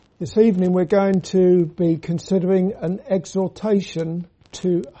This evening we're going to be considering an exhortation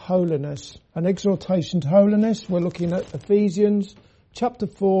to holiness. An exhortation to holiness. We're looking at Ephesians chapter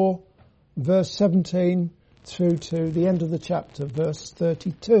 4, verse 17 through to the end of the chapter, verse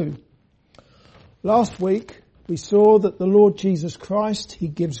 32. Last week we saw that the Lord Jesus Christ, He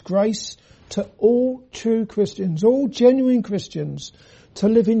gives grace to all true Christians, all genuine Christians, to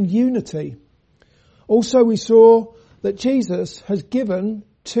live in unity. Also we saw that Jesus has given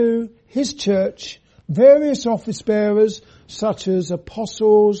to His church various office bearers such as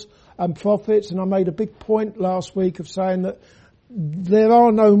apostles and prophets, and I made a big point last week of saying that there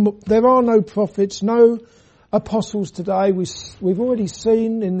are no prophets, no apostles today. We've already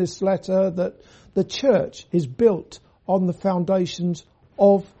seen in this letter that the church is built on the foundations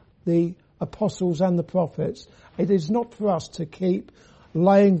of the apostles and the prophets. It is not for us to keep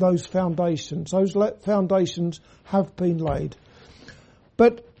laying those foundations. Those foundations have been laid.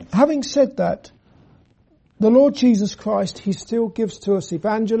 But having said that, the Lord Jesus Christ, He still gives to us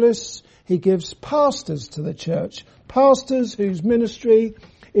evangelists. He gives pastors to the church. Pastors whose ministry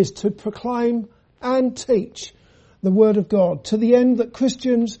is to proclaim and teach the Word of God, to the end that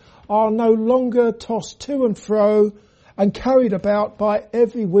Christians are no longer tossed to and fro and carried about by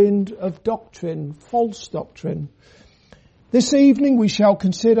every wind of doctrine, false doctrine. This evening we shall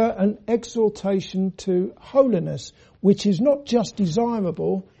consider an exhortation to holiness, which is not just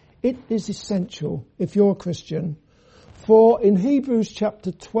desirable, it is essential if you're a Christian. For in Hebrews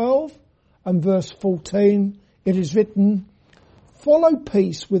chapter 12 and verse 14, it is written, "Follow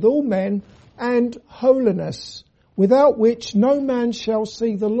peace with all men and holiness, without which no man shall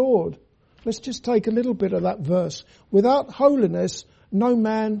see the Lord." Let's just take a little bit of that verse. Without holiness, no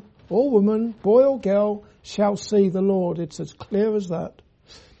man or woman, boy or girl, shall see the Lord. It's as clear as that.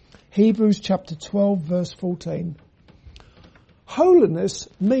 Hebrews chapter 12 verse 14. Holiness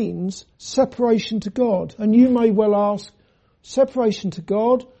means separation to God. And you may well ask, separation to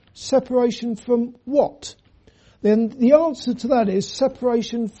God, separation from what? Then the answer to that is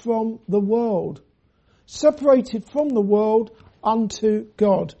separation from the world. Separated from the world unto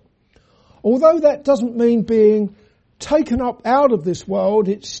God. Although that doesn't mean being taken up out of this world,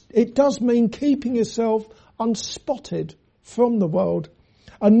 it does mean keeping yourself unspotted from the world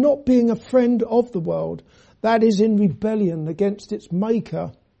and not being a friend of the world. That is in rebellion against its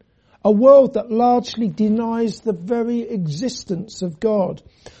maker. A world that largely denies the very existence of God.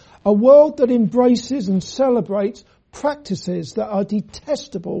 A world that embraces and celebrates practices that are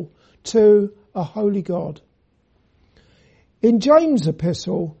detestable to a holy God. In James'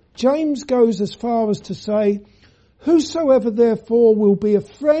 epistle, James goes as far as to say, "Whosoever therefore will be a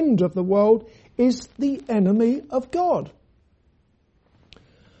friend of the world is the enemy of God."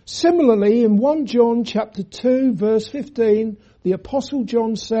 Similarly, in 1 John chapter 2 verse 15, the Apostle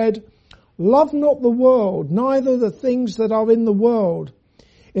John said, "Love not the world, neither the things that are in the world.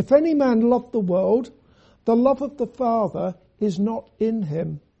 If any man love the world, the love of the Father is not in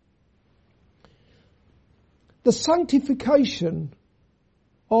him." The sanctification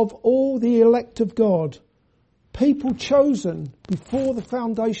of all the elect of God, people chosen before the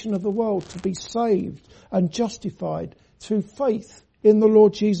foundation of the world to be saved and justified through faith in the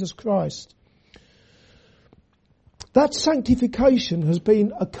Lord Jesus Christ. That sanctification has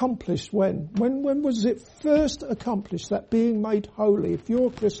been accomplished when? When was it first accomplished, that being made holy? If you're a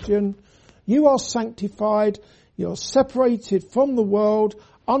Christian, you are sanctified, you're separated from the world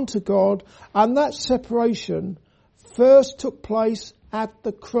unto God, and that separation first took place at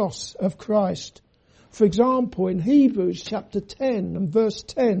the cross of Christ. For example, in Hebrews chapter 10 and verse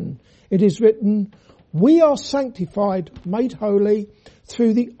 10, it is written, "We are sanctified, made holy,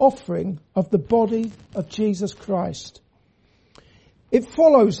 through the offering of the body of Jesus Christ." It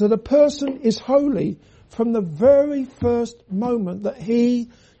follows that a person is holy from the very first moment that he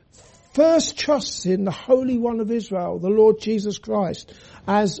first trusts in the Holy One of Israel, the Lord Jesus Christ,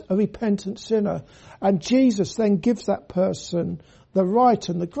 as a repentant sinner. And Jesus then gives that person the right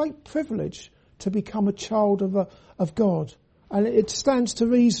and the great privilege to become a child of God. And it stands to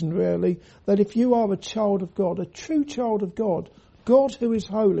reason, really, that if you are a child of God, a true child of God, God who is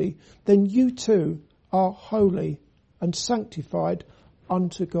holy, then you too are holy and sanctified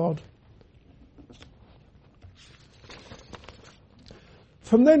unto God.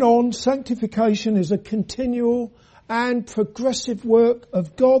 From then on, sanctification is a continual and progressive work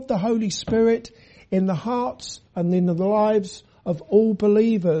of God the Holy Spirit in the hearts and in the lives of all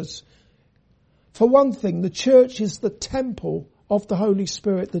believers. For one thing, the church is the temple of the Holy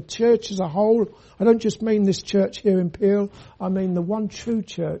Spirit. The church as a whole, I don't just mean this church here in Peel, I mean the one true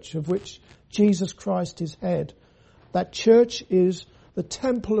church of which Jesus Christ is head. That church is the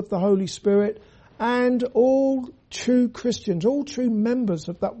temple of the Holy Spirit, and all true Christians, all true members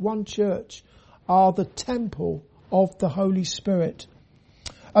of that one church are the temple of the Holy Spirit.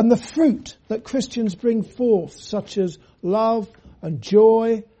 And the fruit that Christians bring forth, such as love and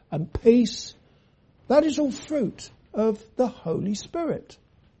joy and peace, that is all fruit of the Holy Spirit.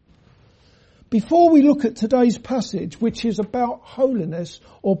 Before we look at today's passage, which is about holiness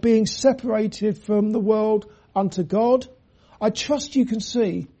or being separated from the world unto God, I trust you can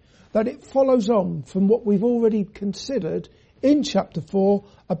see that it follows on from what we've already considered in chapter 4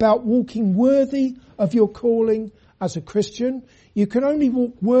 about walking worthy of your calling as a Christian. You can only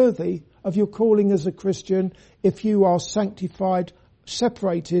walk worthy of your calling as a Christian if you are sanctified,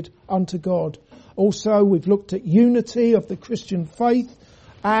 separated unto God. Also, we've looked at unity of the Christian faith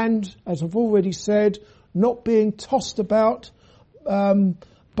and, as I've already said, not being tossed about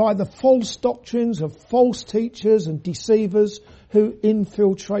by the false doctrines of false teachers and deceivers who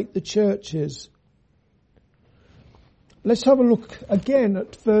infiltrate the churches. Let's have a look again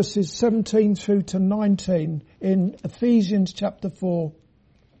at verses 17 through to 19 in Ephesians chapter 4.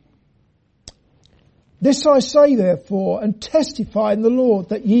 This I say therefore, and testify in the Lord,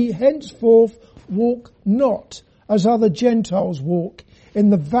 that ye henceforth walk not as other Gentiles walk, in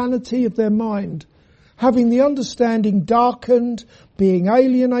the vanity of their mind, having the understanding darkened, being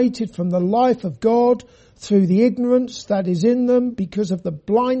alienated from the life of God through the ignorance that is in them because of the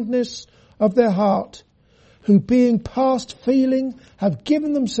blindness of their heart, who being past feeling have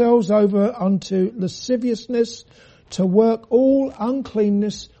given themselves over unto lasciviousness, to work all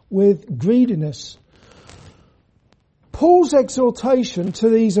uncleanness with greediness. Paul's exhortation to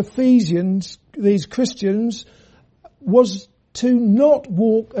these Ephesians, these Christians, was to not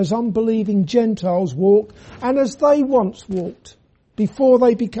walk as unbelieving Gentiles walk and as they once walked before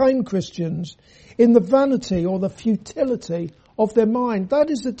they became Christians, in the vanity or the futility of their mind. That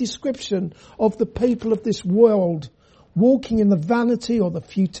is the description of the people of this world, walking in the vanity or the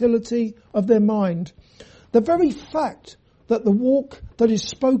futility of their mind. The very fact that the walk that is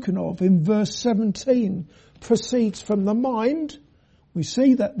spoken of in verse 17 proceeds from the mind, we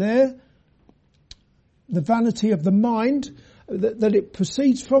see that there, the vanity of the mind, that it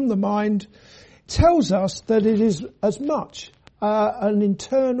proceeds from the mind, tells us that it is as much an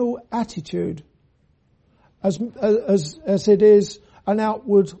internal attitude as it is an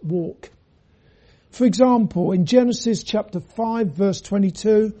outward walk. For example, in Genesis chapter 5 verse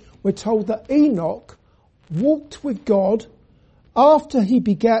 22, we're told that Enoch walked with God after he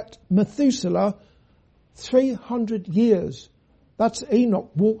begat Methuselah 300 years. That's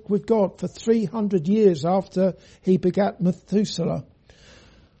Enoch walked with God for 300 years after he begat Methuselah.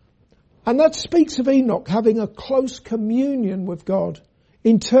 And that speaks of Enoch having a close communion with God,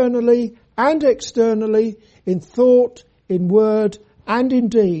 internally and externally, in thought, in word and in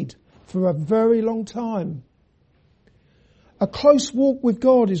deed, for a very long time. A close walk with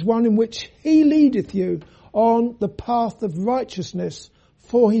God is one in which he leadeth you on the path of righteousness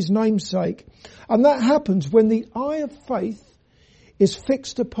for his name's sake. And that happens when the eye of faith is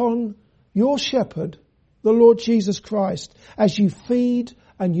fixed upon your shepherd, the Lord Jesus Christ, as you feed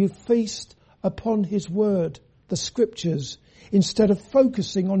and you feast upon his word, the scriptures, instead of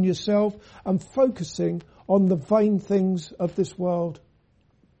focusing on yourself and focusing on the vain things of this world.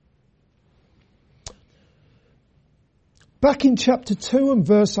 Back in chapter 2 and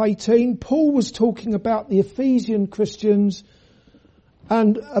verse 18, Paul was talking about the Ephesian Christians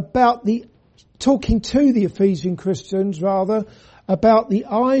and talking to the Ephesian Christians about the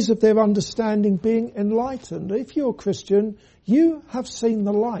eyes of their understanding being enlightened. If you're a Christian, you have seen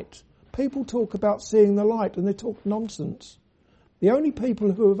the light. People talk about seeing the light and they talk nonsense. The only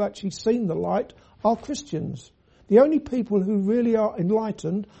people who have actually seen the light are Christians. The only people who really are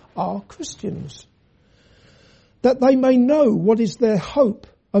enlightened are Christians. That they may know what is their hope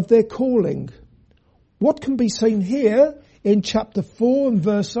of their calling. What can be seen here in chapter 4 and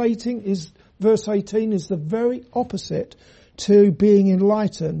verse 18 is the very opposite to being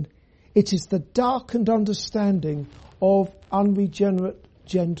enlightened. It is the darkened understanding of unregenerate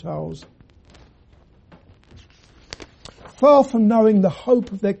Gentiles. Far from knowing the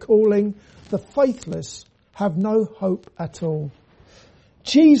hope of their calling, the faithless have no hope at all.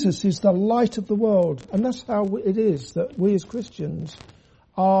 Jesus is the light of the world, and that's how it is that we as Christians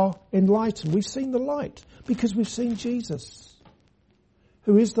are enlightened. We've seen the light because we've seen Jesus,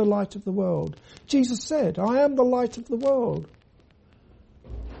 who is the light of the world. Jesus said, I am the light of the world.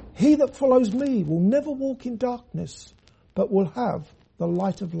 He that follows me will never walk in darkness, but will have the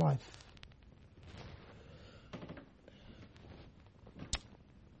light of life.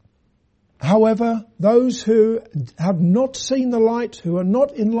 However, those who have not seen the light, who are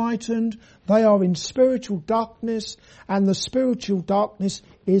not enlightened, they are in spiritual darkness, and the spiritual darkness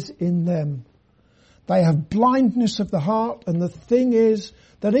is in them. They have blindness of the heart, and the thing is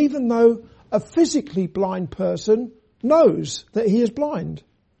that even though a physically blind person knows that he is blind,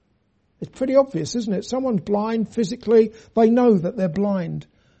 it's pretty obvious, isn't it? Someone's blind physically, they know that they're blind.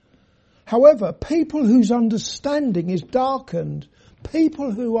 However, people whose understanding is darkened, people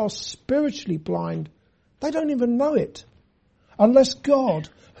who are spiritually blind, they don't even know it. Unless God,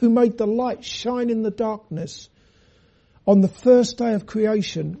 who made the light shine in the darkness, on the first day of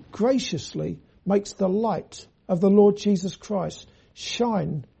creation, graciously makes the light of the Lord Jesus Christ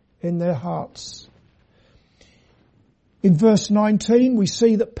shine in their hearts. In verse 19, we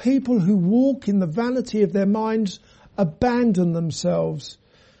see that people who walk in the vanity of their minds abandon themselves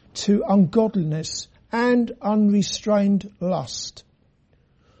to ungodliness and unrestrained lust.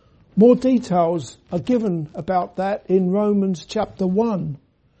 More details are given about that in Romans chapter 1,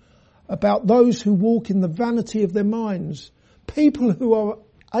 about those who walk in the vanity of their minds, people who are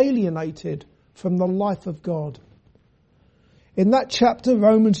alienated from the life of God. In that chapter,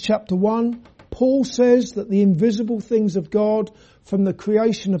 Romans chapter 1, Paul says that the invisible things of God from the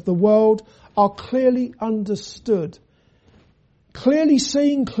creation of the world are clearly understood, clearly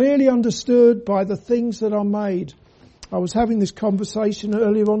seen, clearly understood by the things that are made. I was having this conversation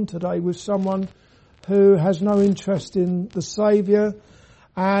earlier on today with someone who has no interest in the Saviour,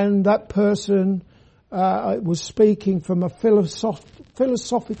 and that person was speaking from a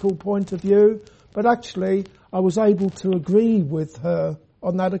philosophical point of view, but actually I was able to agree with her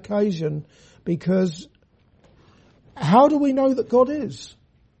on that occasion, because how do we know that God is?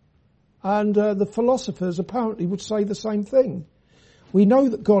 And the philosophers apparently would say the same thing. We know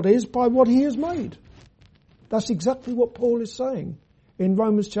that God is by what he has made. That's exactly what Paul is saying in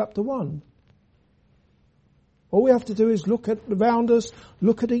Romans chapter 1. All we have to do is look around us,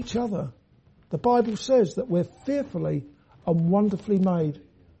 look at each other. The Bible says that we're fearfully and wonderfully made.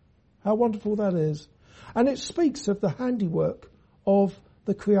 How wonderful that is. And it speaks of the handiwork of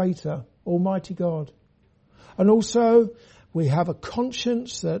the Creator, Almighty God. And also we have a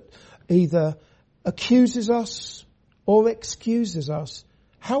conscience that either accuses us or excuses us.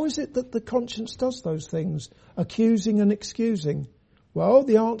 How is it that the conscience does those things, accusing and excusing? Well,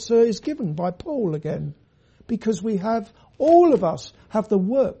 the answer is given by Paul again, because all of us have the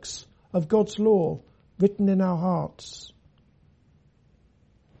works of God's law written in our hearts.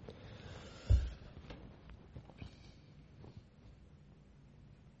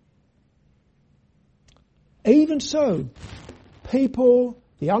 Even so, people,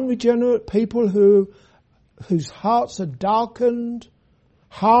 the unregenerate, people whose hearts are darkened,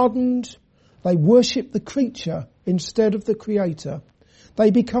 hardened, they worship the creature instead of the Creator. They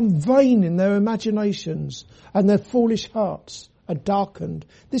become vain in their imaginations, and their foolish hearts are darkened.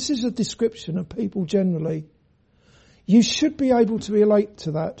 This is a description of people generally. You should be able to relate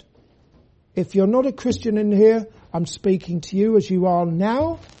to that. If you're not a Christian in here, I'm speaking to you as you are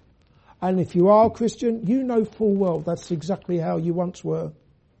now. And if you are a Christian, you know full well that's exactly how you once were.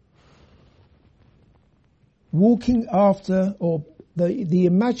 Walking after the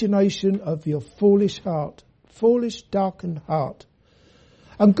imagination of your foolish heart, foolish, darkened heart.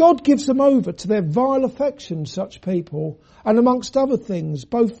 And God gives them over to their vile affections, such people, and amongst other things,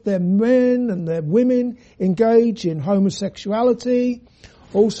 both their men and their women engage in homosexuality.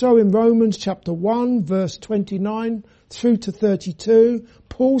 Also in Romans chapter 1, verse 29 through to 32,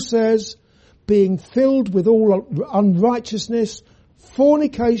 Paul says, being filled with all unrighteousness,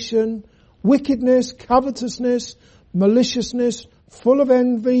 fornication, wickedness, covetousness, maliciousness, full of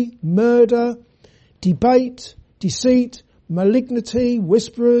envy, murder, debate, deceit, malignity,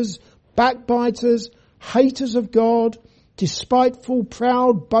 whisperers, backbiters, haters of God, despiteful,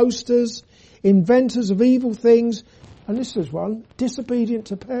 proud, boasters, inventors of evil things, and this is one, disobedient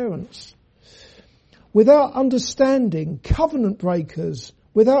to parents. Without understanding, covenant breakers,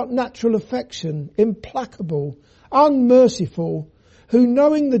 without natural affection, implacable, unmerciful, who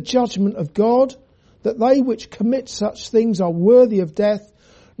knowing the judgment of God, that they which commit such things are worthy of death,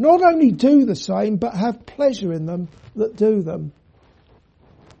 not only do the same, but have pleasure in them that do them.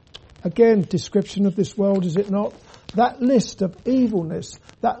 Again, description of this world, is it not? That list of evilness,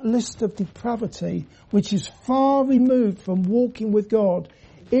 that list of depravity, which is far removed from walking with God,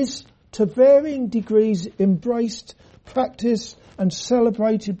 is to varying degrees embraced, practiced and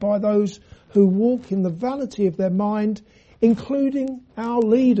celebrated by those who walk in the vanity of their mind, including our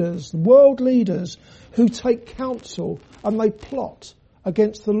leaders, world leaders, who take counsel and they plot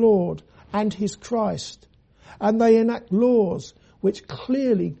against the Lord and his Christ. And they enact laws which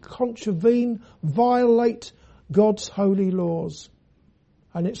clearly contravene, violate God's holy laws.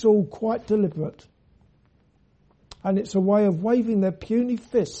 And it's all quite deliberate. And it's a way of waving their puny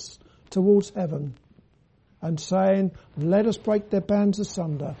fists towards heaven and saying, let us break their bands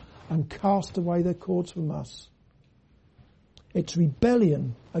asunder and cast away their cords from us. It's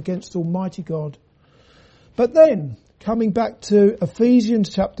rebellion against Almighty God. But then, coming back to Ephesians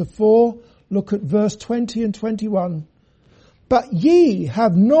chapter 4, look at verse 20 and 21. But ye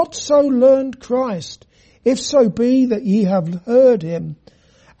have not so learned Christ, if so be that ye have heard him,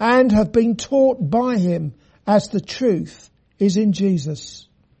 and have been taught by him, as the truth is in Jesus.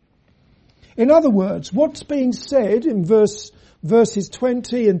 In other words, what's being said in verses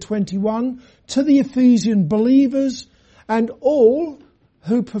 20 and 21 to the Ephesian believers and all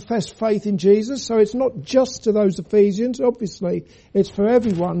who profess faith in Jesus. So it's not just to those Ephesians, obviously, it's for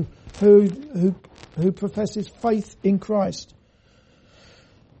everyone who professes faith in Christ.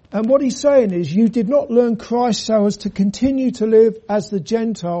 And what he's saying is, you did not learn Christ so as to continue to live as the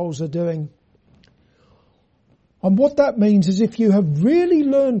Gentiles are doing. And what that means is, if you have really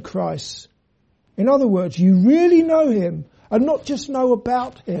learned Christ, in other words, you really know him and not just know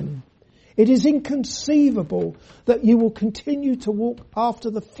about him, it is inconceivable that you will continue to walk after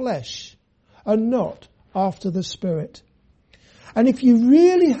the flesh and not after the Spirit. And if you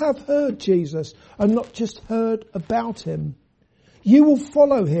really have heard Jesus and not just heard about him, you will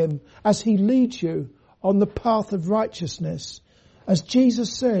follow him as he leads you on the path of righteousness. As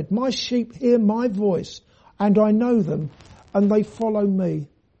Jesus said, my sheep hear my voice, and I know them, and they follow me.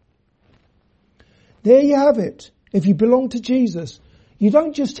 There you have it. If you belong to Jesus, you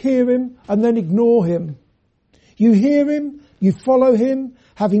don't just hear him and then ignore him. You hear him, you follow him,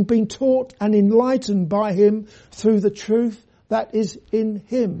 having been taught and enlightened by him through the truth that is in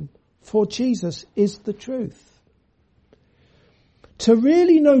him. For Jesus is the truth. To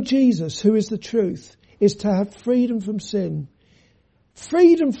really know Jesus, who is the truth, is to have freedom from sin.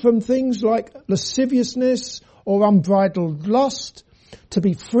 Freedom from things like lasciviousness or unbridled lust. To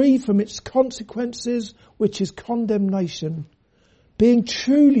be free from its consequences, which is condemnation. Being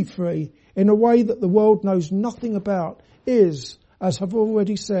truly free in a way that the world knows nothing about is, as I've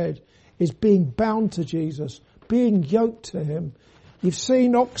already said, is being bound to Jesus, being yoked to him. You've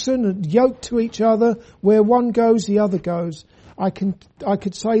seen oxen yoked to each other, where one goes, the other goes. I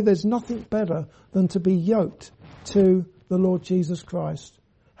could say there's nothing better than to be yoked to the Lord Jesus Christ.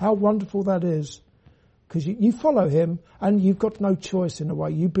 How wonderful that is. Because you follow him and you've got no choice in a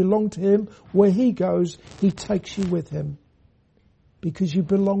way. You belong to him. Where he goes, he takes you with him. Because you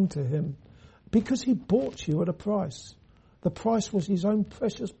belong to him. Because he bought you at a price. The price was his own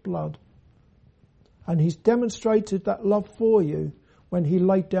precious blood. And he's demonstrated that love for you when he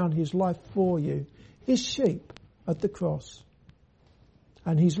laid down his life for you. His sheep at the cross.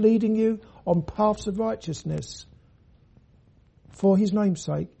 And he's leading you on paths of righteousness for his name's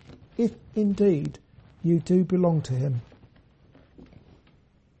sake, if indeed you do belong to him.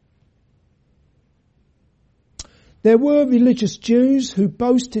 There were religious Jews who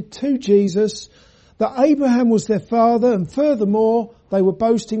boasted to Jesus that Abraham was their father, and furthermore, they were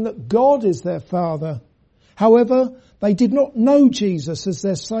boasting that God is their father. However, they did not know Jesus as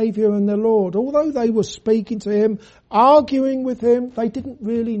their Saviour and their Lord. Although they were speaking to him, arguing with him, they didn't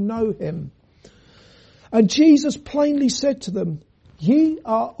really know him. And Jesus plainly said to them, ye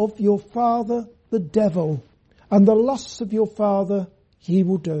are of your father the devil, and the lusts of your father ye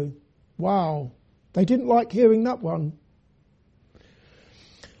will do. Wow. They didn't like hearing that one.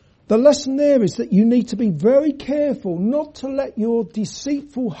 The lesson there is that you need to be very careful not to let your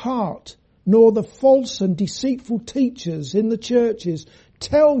deceitful heart, nor the false and deceitful teachers in the churches,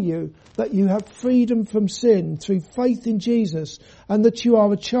 tell you that you have freedom from sin through faith in Jesus and that you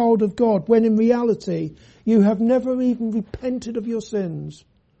are a child of God, when in reality you have never even repented of your sins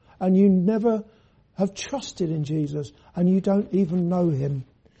and you never have trusted in Jesus and you don't even know him.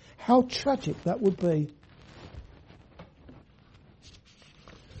 How tragic that would be.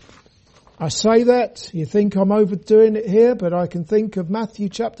 I say that, you think I'm overdoing it here, but I can think of Matthew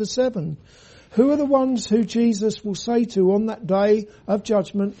chapter 7. Who are the ones who Jesus will say to on that day of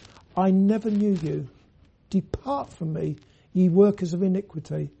judgment, I never knew you. Depart from me, ye workers of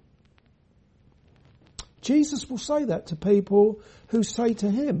iniquity. Jesus will say that to people who say to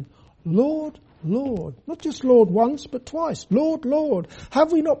him, Lord, Lord. Not just Lord once, but twice. Lord, Lord.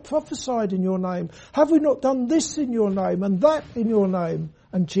 Have we not prophesied in your name? Have we not done this in your name and that in your name?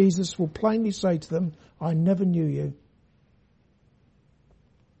 And Jesus will plainly say to them, I never knew you.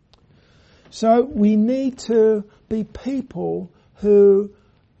 So we need to be people who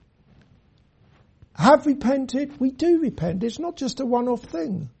have repented. We do repent. It's not just a one-off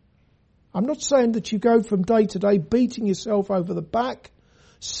thing. I'm not saying that you go from day to day beating yourself over the back,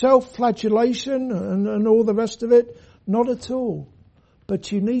 self-flagellation and all the rest of it. Not at all.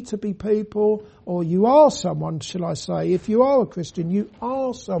 But you need to be people, or you are someone, shall I say, if you are a Christian, you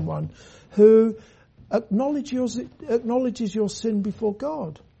are someone who acknowledges your sin before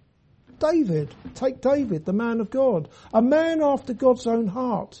God. Take David, the man of God, a man after God's own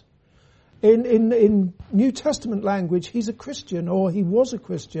heart. In New Testament language, he's a Christian, or he was a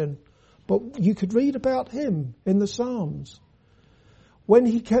Christian. But you could read about him in the Psalms. When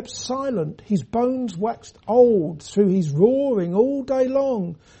he kept silent, his bones waxed old through his roaring all day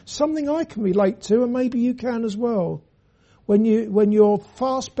long. Something I can relate to, and maybe you can as well. When you're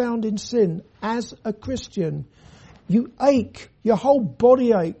fast bound in sin as a Christian, you ache, your whole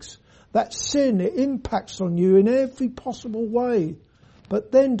body aches. That sin, it impacts on you in every possible way.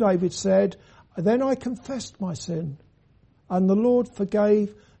 But then David said, then I confessed my sin, and the Lord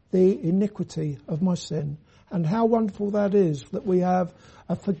forgave the iniquity of my sin. And how wonderful that is, that we have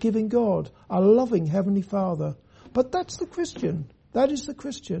a forgiving God, a loving Heavenly Father. But that's the Christian. That is the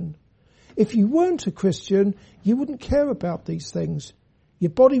Christian. If you weren't a Christian, you wouldn't care about these things.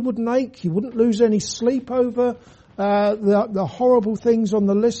 Your body wouldn't ache. You wouldn't lose any sleep over the horrible things on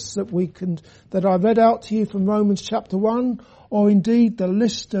the lists that I read out to you from Romans chapter 1, or indeed the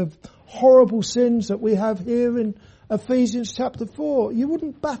list of horrible sins that we have here in Ephesians chapter 4. You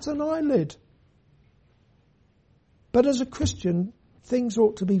wouldn't bat an eyelid. But as a Christian, things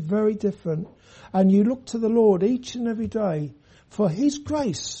ought to be very different. And you look to the Lord each and every day for His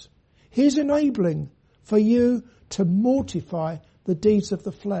grace, His enabling for you to mortify the deeds of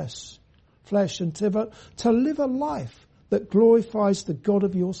the flesh and to live a life that glorifies the God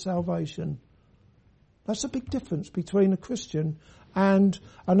of your salvation. That's a big difference between a Christian and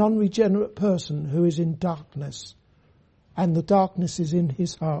an unregenerate person who is in darkness, and the darkness is in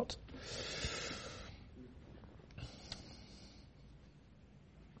his heart.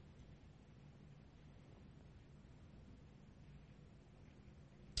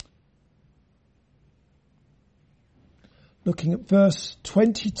 Looking at verse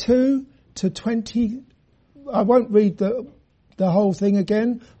 22 to 20, I won't read the whole thing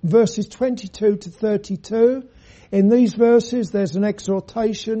again. Verses 22 to 32. In these verses there's an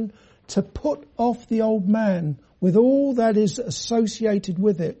exhortation to put off the old man with all that is associated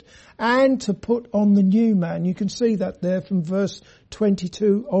with it, and to put on the new man. You can see that there from verse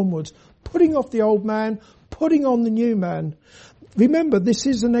 22 onwards. Putting off the old man, putting on the new man. Remember, this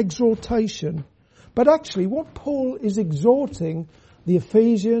is an exhortation. But actually what Paul is exhorting the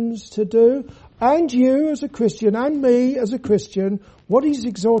Ephesians to do, and you as a Christian, and me as a Christian, what he's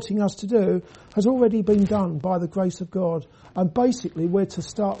exhorting us to do has already been done by the grace of God. And basically we're to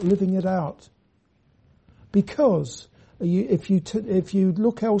start living it out. Because if you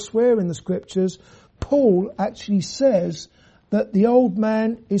look elsewhere in the scriptures, Paul actually says that the old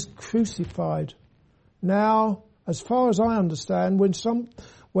man is crucified. Now, as far as I understand,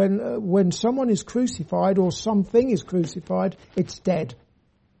 when someone is crucified or something is crucified, it's dead.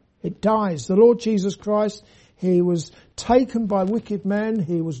 It dies. The Lord Jesus Christ, He was taken by wicked men.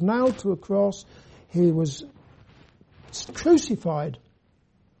 He was nailed to a cross. He was crucified.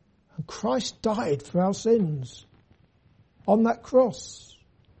 And Christ died for our sins on that cross.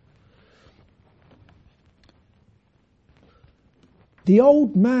 The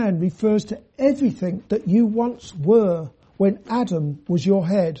old man refers to everything that you once were when Adam was your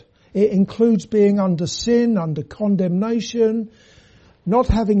head. It includes being under sin, under condemnation, not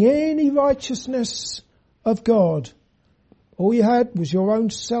having any righteousness of God. All you had was your own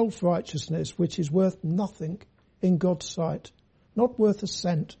self-righteousness, which is worth nothing in God's sight, not worth a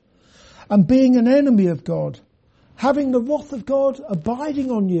cent. And being an enemy of God, having the wrath of God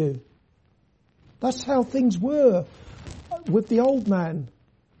abiding on you. That's how things were with the old man.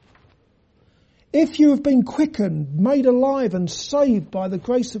 If you have been quickened, made alive and saved by the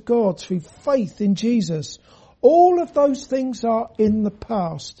grace of God through faith in Jesus, all of those things are in the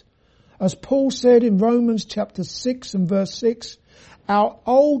past. As Paul said in Romans chapter 6 and verse 6, our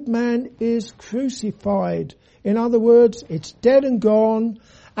old man is crucified. In other words, it's dead and gone.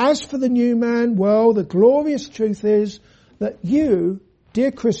 As for the new man, well, the glorious truth is that you,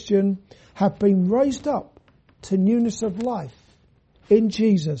 dear Christian, have been raised up to newness of life in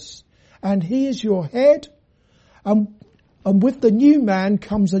Jesus. And He is your head. And with the new man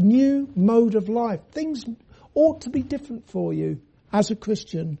comes a new mode of life. Things ought to be different for you as a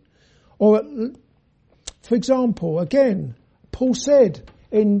Christian. Or, for example, again, Paul said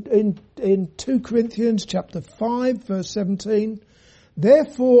in 2 Corinthians chapter 5 verse 17,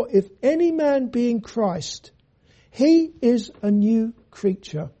 Therefore, if any man be in Christ, he is a new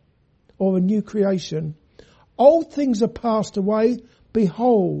creature or a new creation. Old things are passed away.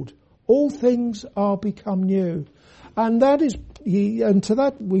 Behold, all things are become new. And to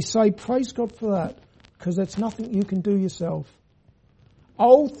that we say, praise God for that, because that's nothing you can do yourself.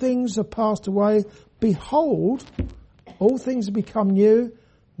 Old things are passed away. Behold, all things have become new.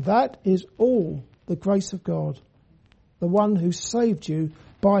 That is all the grace of God, the one who saved you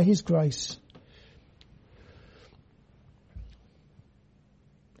by his grace.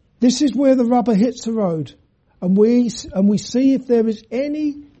 This is where the rubber hits the road, and we see if there is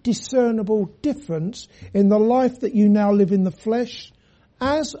any discernible difference in the life that you now live in the flesh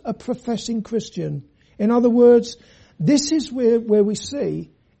as a professing Christian. In other words, this is where we see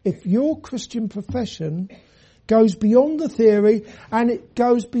if your Christian profession goes beyond the theory and it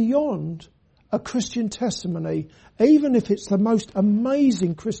goes beyond a Christian testimony, even if it's the most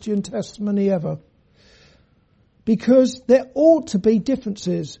amazing Christian testimony ever. Because there ought to be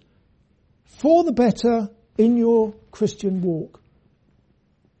differences for the better in your Christian walk.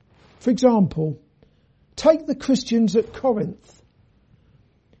 For example, take the Christians at Corinth.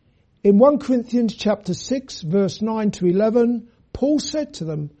 In 1 Corinthians chapter 6, verse 9 to 11, Paul said to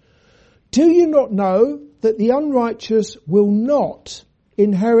them, "Do you not know that the unrighteous will not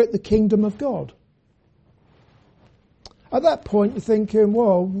inherit the kingdom of God?" At that point you're thinking,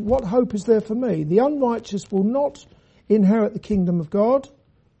 well, what hope is there for me? The unrighteous will not inherit the kingdom of God.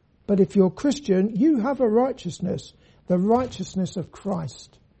 But if you're Christian, you have a righteousness, the righteousness of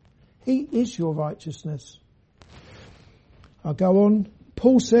Christ. He is your righteousness. I'll go on.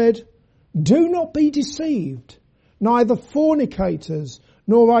 Paul said, "Do not be deceived, neither fornicators,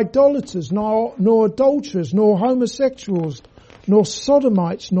 nor idolaters, nor adulterers, nor homosexuals, nor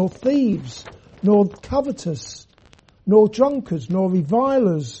sodomites, nor thieves, nor covetous, nor drunkards, nor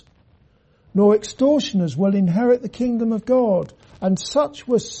revilers, nor extortioners will inherit the kingdom of God. And such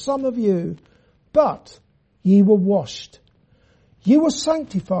were some of you, but ye were washed. You were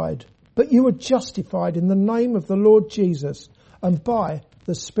sanctified, but you were justified in the name of the Lord Jesus and by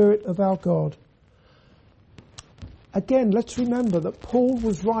the Spirit of our God." Again, let's remember that Paul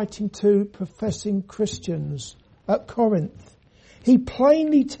was writing to professing Christians at Corinth. He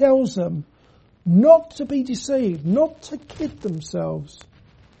plainly tells them not to be deceived, not to kid themselves.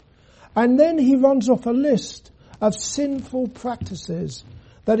 And then he runs off a list of sinful practices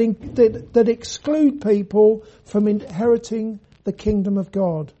that exclude people from inheriting the kingdom of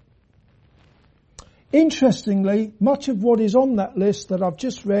God. Interestingly, much of what is on that list that I've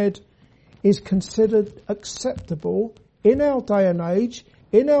just read is considered acceptable in our day and age,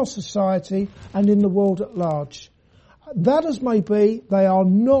 in our society, and in the world at large. That as may be, they are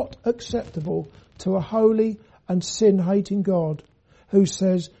not acceptable to a holy and sin-hating God who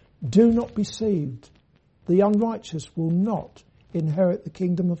says, "Do not be deceived. The unrighteous will not inherit the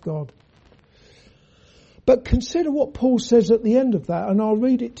kingdom of God." But consider what Paul says at the end of that, and I'll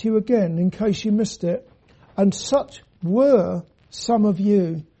read it to you again in case you missed it. "And such were some of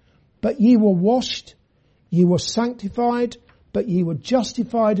you, but ye were washed, ye were sanctified, but ye were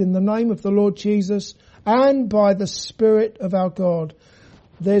justified in the name of the Lord Jesus and by the Spirit of our God."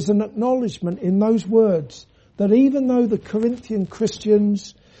 There's an acknowledgement in those words that even though the Corinthian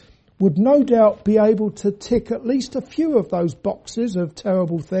Christians would no doubt be able to tick at least a few of those boxes of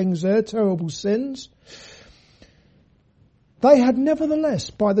terrible things there, terrible sins, they had nevertheless,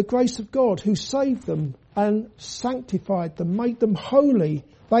 by the grace of God who saved them and sanctified them, made them holy,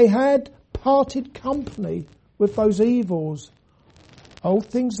 they had parted company with those evils. Old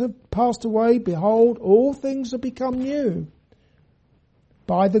things have passed away, behold, all things have become new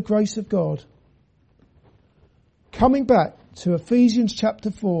by the grace of God. Coming back to Ephesians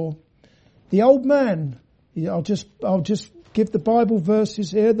chapter 4, the old man, I'll just give the Bible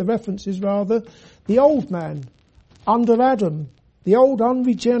verses here, the references rather. The old man under Adam, the old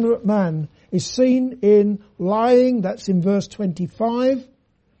unregenerate man, is seen in lying, that's in verse 25.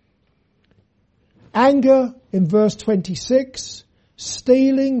 Anger in verse 26.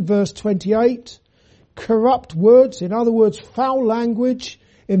 Stealing, verse 28. Corrupt words, in other words, foul language,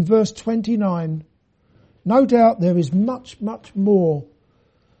 in verse 29. No doubt there is much, much more,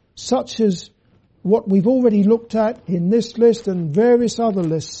 such as what we've already looked at in this list and various other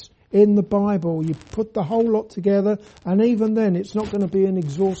lists in the Bible. You put the whole lot together, and even then it's not going to be an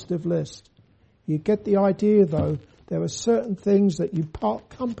exhaustive list. You get the idea, though. There are certain things that you part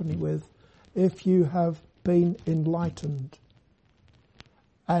company with if you have been enlightened.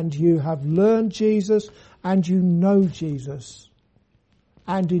 And you have learned Jesus, and you know Jesus.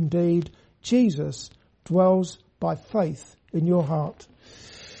 And indeed, Jesus dwells by faith in your heart.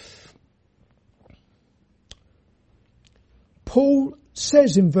 Paul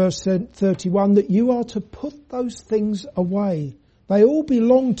says in verse 31 that you are to put those things away. They all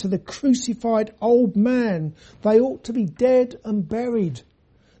belong to the crucified old man. They ought to be dead and buried.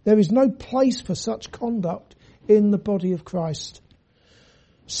 There is no place for such conduct in the body of Christ.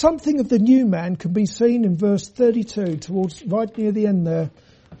 Something of the new man can be seen in verse 32, towards right near the end there.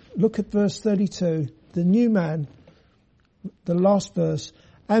 Look at verse 32. The new man, the last verse.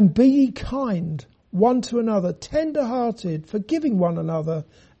 And be ye kind one to another, tender-hearted, forgiving one another,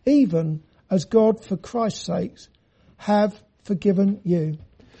 even as God for Christ's sake have forgiven you.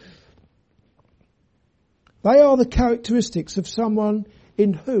 They are the characteristics of someone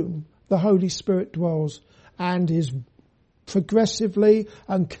in whom the Holy Spirit dwells and is progressively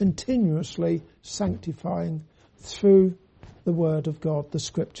and continuously sanctifying through the Word of God, the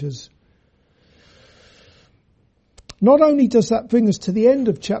Scriptures. Not only does that bring us to the end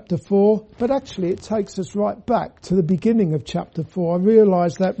of chapter 4, but actually it takes us right back to the beginning of chapter 4. I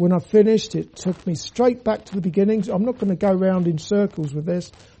realised that when I finished, it took me straight back to the beginnings. I'm not going to go round in circles with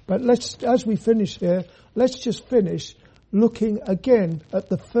this, but as we finish here, let's just finish looking again at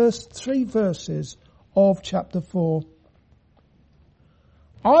the first 3 verses of chapter 4.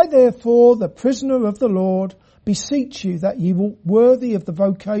 I therefore, the prisoner of the Lord, beseech you that ye walk worthy of the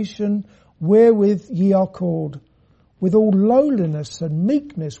vocation wherewith ye are called, with all lowliness and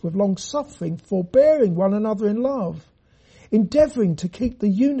meekness, with long suffering, forbearing one another in love, endeavouring to keep the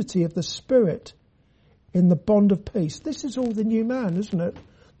unity of the Spirit in the bond of peace. This is all the new man, isn't it?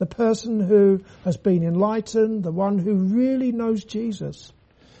 The person who has been enlightened, the one who really knows Jesus.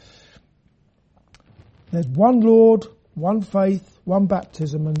 There's one Lord, one faith, one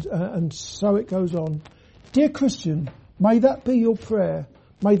baptism, and so it goes on. Dear Christian, may that be your prayer.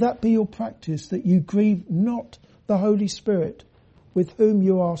 May that be your practice, that you grieve not the Holy Spirit, with whom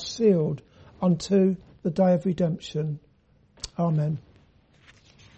you are sealed unto the day of redemption. Amen.